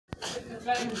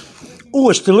Ooh,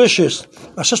 it's delicious.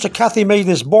 My sister Kathy made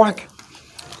this bark.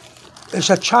 It's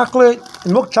a chocolate,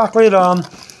 milk chocolate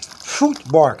fruit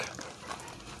bark.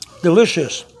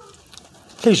 Delicious.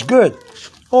 Tastes good.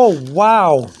 Oh,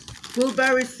 wow.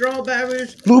 Blueberries,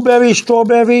 strawberries. Blueberries,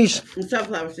 strawberries. And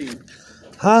sunflower seeds.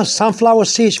 Huh? Sunflower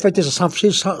seeds. Right there's a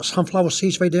sunflower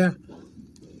seeds right there.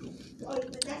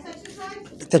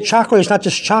 The chocolate is not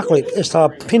just chocolate. It's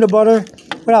peanut butter.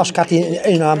 What else, Kathy?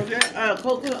 And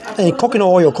coconut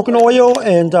oil. Coconut oil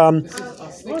and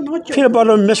peanut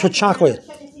butter mixed with chocolate.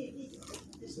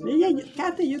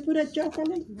 Kathy, you put that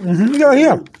chocolate? Yeah,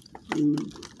 here.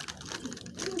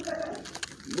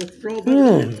 With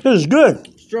strawberry. This is good.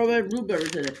 Strawberry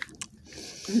blueberries in it.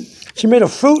 She made a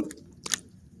fruit.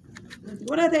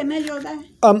 What are they made of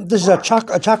that? This is a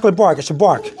chocolate bark. It's a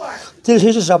bark. This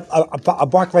is a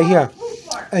bark right here.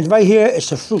 And right here is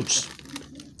the fruits.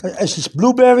 It's this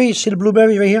blueberry. See the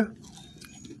blueberry right here?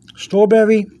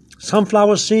 Strawberry,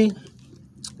 sunflower seed.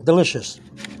 Delicious.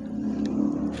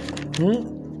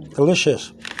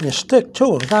 Delicious. And it's thick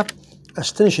too. It's not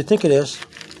as thin as you think it is.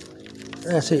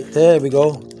 That's it. There we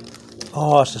go.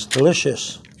 Oh, it's just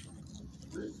delicious.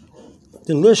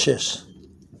 Delicious.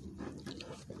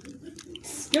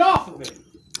 Get off of it.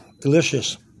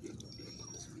 Delicious.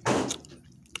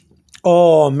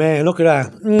 Oh man, look at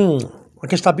that. I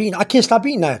can't stop eating. I can't stop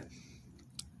eating that.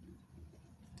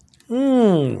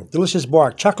 Delicious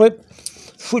bark. Chocolate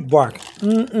fruit bark.